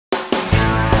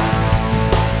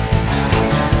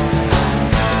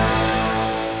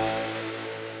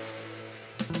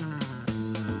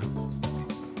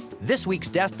This week's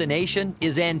destination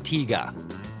is Antigua.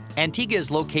 Antigua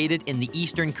is located in the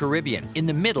eastern Caribbean, in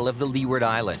the middle of the Leeward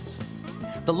Islands.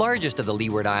 The largest of the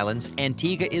Leeward Islands,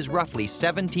 Antigua is roughly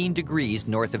 17 degrees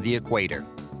north of the equator.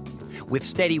 With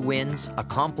steady winds, a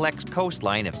complex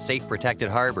coastline of safe protected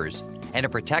harbors, and a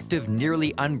protective,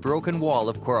 nearly unbroken wall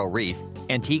of coral reef,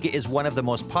 Antigua is one of the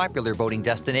most popular boating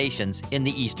destinations in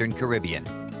the eastern Caribbean.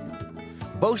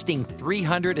 Boasting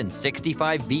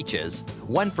 365 beaches,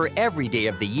 one for every day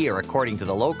of the year according to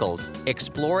the locals,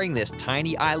 exploring this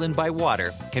tiny island by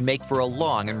water can make for a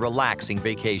long and relaxing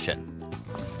vacation.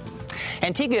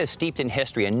 Antigua is steeped in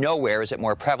history, and nowhere is it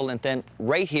more prevalent than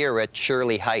right here at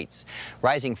Shirley Heights.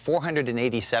 Rising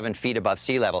 487 feet above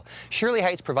sea level, Shirley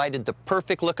Heights provided the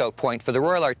perfect lookout point for the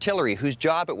Royal Artillery, whose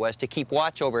job it was to keep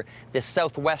watch over this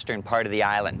southwestern part of the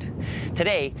island.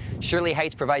 Today, Shirley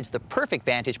Heights provides the perfect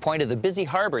vantage point of the busy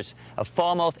harbors of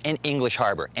Falmouth and English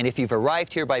Harbor. And if you've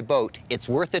arrived here by boat, it's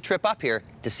worth the trip up here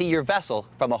to see your vessel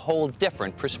from a whole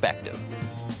different perspective.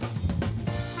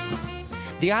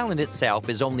 The island itself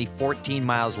is only 14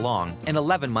 miles long and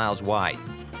 11 miles wide.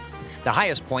 The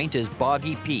highest point is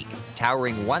Boggy Peak,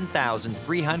 towering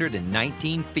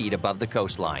 1,319 feet above the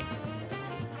coastline.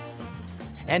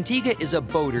 Antigua is a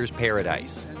boater's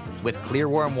paradise. With clear,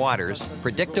 warm waters,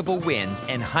 predictable winds,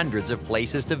 and hundreds of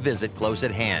places to visit close at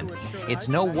hand, it's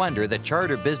no wonder the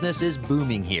charter business is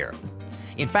booming here.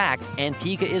 In fact,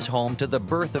 Antigua is home to the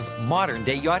birth of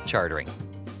modern-day yacht chartering.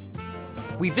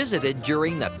 We visited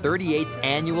during the 38th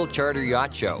Annual Charter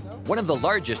Yacht Show, one of the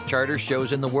largest charter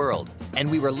shows in the world,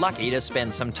 and we were lucky to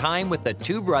spend some time with the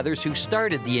two brothers who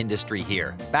started the industry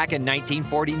here back in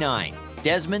 1949,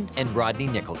 Desmond and Rodney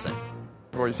Nicholson.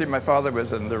 Well, you see, my father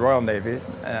was in the Royal Navy,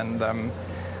 and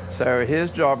so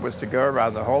his job was to go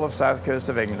around the whole of south coast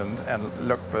of England and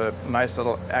look for nice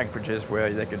little anchorages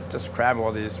where they could just cram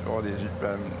all these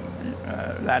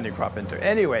landing craft into.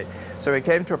 Anyway, so he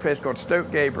came to a place called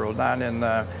Stoke Gabriel down in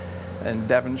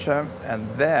Devonshire, and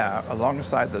there,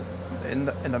 alongside in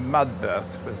a mud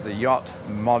berth, was the yacht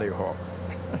Mollyhawk,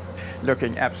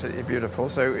 looking absolutely beautiful.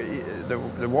 So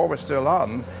the war was still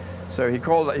on. So he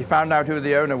found out who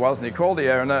the owner was, and he called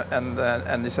the owner,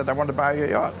 and he said, "I want to buy your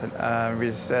yacht." And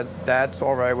we said, "Dad, it's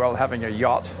all very well having a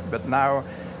yacht, but now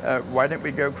why don't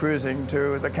we go cruising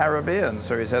to the Caribbean?"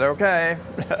 So he said, "Okay."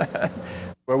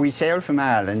 Well, we sailed from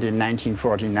Ireland in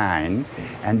 1949,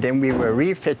 and then we were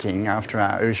refitting after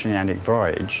our oceanic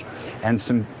voyage, and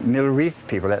some Mill Reef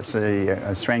people, that's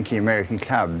a swanky American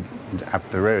club up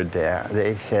the road there,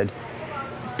 they said,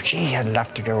 "Gee, I'd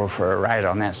love to go for a ride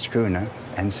on that schooner."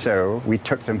 And so we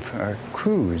took them for a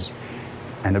cruise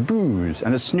and a booze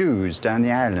and a snooze down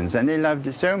the islands, and they loved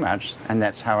it so much, and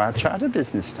that's how our charter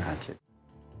business started.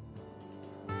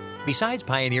 Besides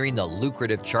pioneering the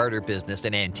lucrative charter business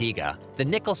in Antigua, the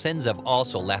Nicholsons have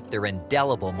also left their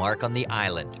indelible mark on the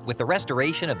island with the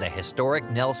restoration of the historic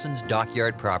Nelson's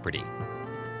Dockyard property.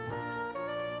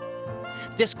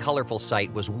 This colorful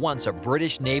site was once a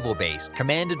British naval base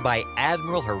commanded by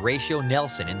Admiral Horatio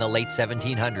Nelson in the late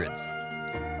 1700s.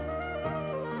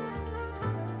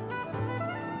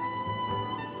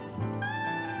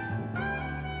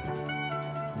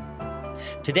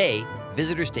 Today,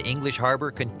 visitors to English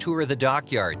Harbor can tour the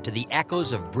dockyard to the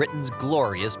echoes of Britain's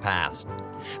glorious past.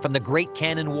 From the Great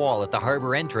Cannon Wall at the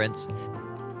harbor entrance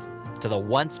to the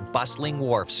once bustling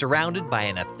wharf surrounded by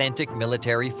an authentic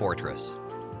military fortress.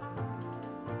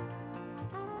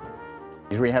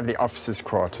 We have the officers'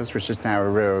 quarters, which is now a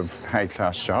row of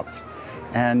high-class shops.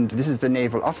 And this is the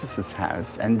Naval Officers'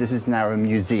 House, and this is now a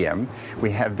museum. We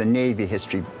have the Navy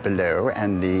history below,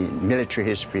 and the military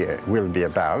history will be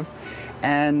above.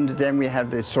 And then we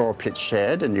have the saw pit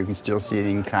shed, and you can still see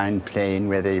the inclined plane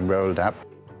where they rolled up.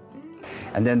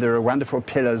 And then there are wonderful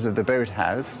pillars of the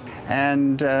boathouse.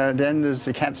 And then there's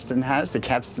the capstan house, the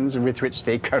capstans with which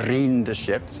they careened the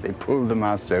ships. They pulled the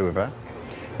masts over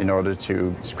in order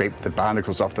to scrape the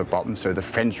barnacles off the bottom so the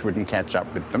French wouldn't catch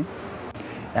up with them.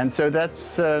 And so that's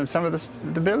some of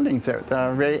the buildings that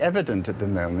are very evident at the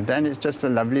moment. And it's just a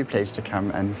lovely place to come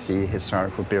and see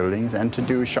historical buildings and to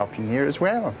do shopping here as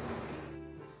well.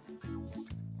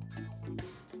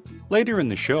 Later in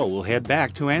the show, we'll head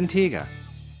back to Antigua.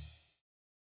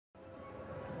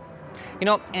 You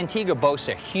know, Antigua boasts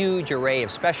a huge array of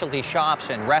specialty shops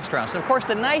and restaurants. And of course,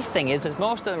 the nice thing is that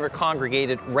most of them are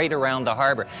congregated right around the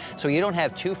harbor. So you don't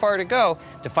have too far to go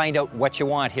to find out what you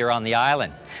want here on the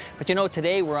island. But you know,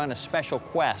 today we're on a special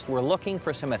quest. We're looking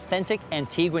for some authentic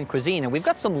Antiguan cuisine, and we've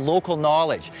got some local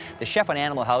knowledge. The chef on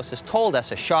Animal House has told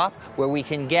us a shop where we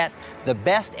can get the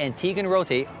best Antiguan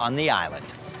roti on the island.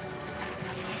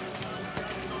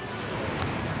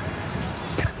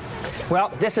 Well,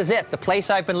 this is it, the place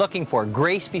I've been looking for.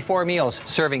 Grace before meals,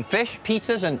 serving fish,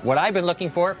 pizzas, and what I've been looking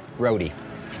for, roadie.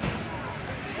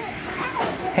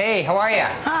 Hey, how are you?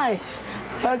 Hi.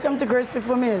 Welcome to Grace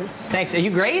Before Meals. Thanks. Are you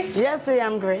Grace? Yes, I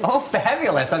am Grace. Oh,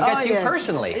 fabulous. I'll get you yes.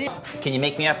 personally. Can you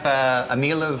make me up a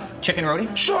meal of chicken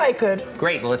roadie? Sure, I could.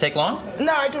 Great. Will it take long?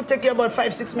 No, it will take you about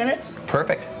 5-6 minutes.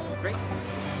 Perfect. Great.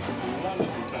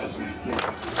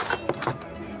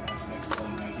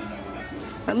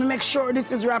 Let me make sure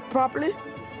this is wrapped properly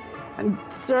and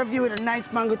serve you with a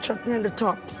nice mango chutney on the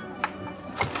top.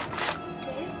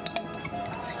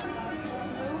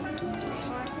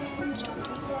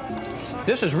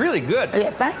 This is really good.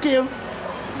 Yes, thank you.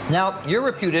 Now, you're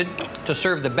reputed to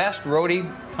serve the best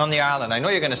roadie on the island. I know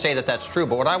you're going to say that that's true,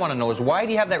 but what I want to know is why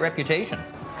do you have that reputation?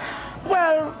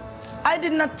 Well, I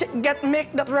did not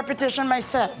make that reputation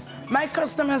myself. My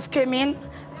customers came in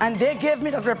and they gave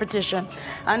me that reputation.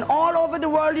 And all over the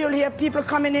world, you'll hear people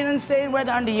coming in and saying,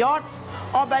 whether on the yachts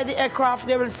or by the aircraft,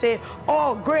 they will say,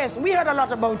 oh, Grace, we heard a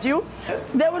lot about you.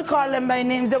 They would call them by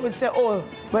names. They would say, oh,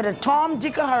 whether Tom,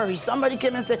 Dick, or Harry, somebody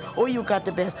came and said, oh, you got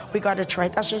the best. We got to try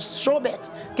it. I said, sure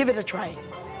bet. Give it a try.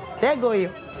 There go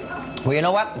you. Well, you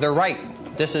know what? They're right.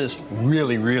 This is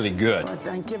really, really good. Well,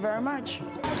 thank you very much.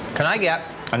 Can I get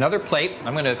another plate?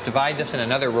 I'm going to divide this in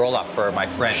another roll-up for my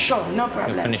friend. Sure, no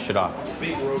problem. To finish it off.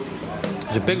 Big roadie.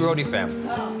 He's a big roadie fan.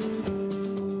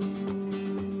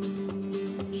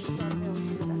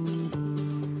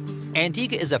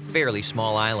 Antigua is a fairly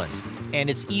small island, and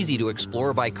it's easy to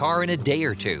explore by car in a day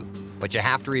or two. But you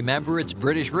have to remember its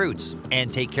British roots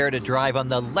and take care to drive on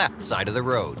the left side of the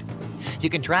road. You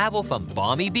can travel from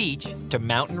balmy beach to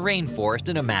mountain rainforest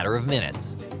in a matter of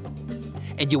minutes.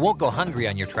 And you won't go hungry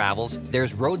on your travels.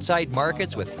 There's roadside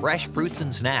markets with fresh fruits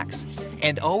and snacks,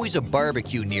 and always a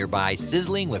barbecue nearby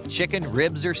sizzling with chicken,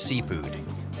 ribs, or seafood.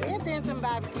 There's some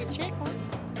barbecue chicken.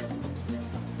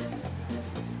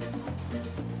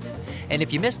 And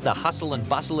if you miss the hustle and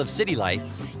bustle of city life,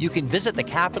 you can visit the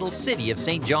capital city of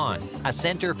St. John, a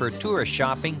center for tourist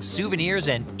shopping, souvenirs,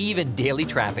 and even daily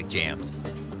traffic jams.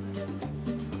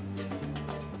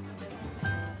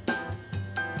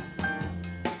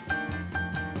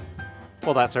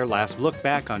 Well, that's our last look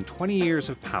back on 20 years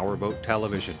of PowerBoat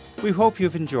Television. We hope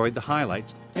you've enjoyed the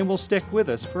highlights and will stick with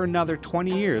us for another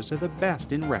 20 years of the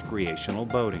best in recreational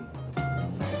boating.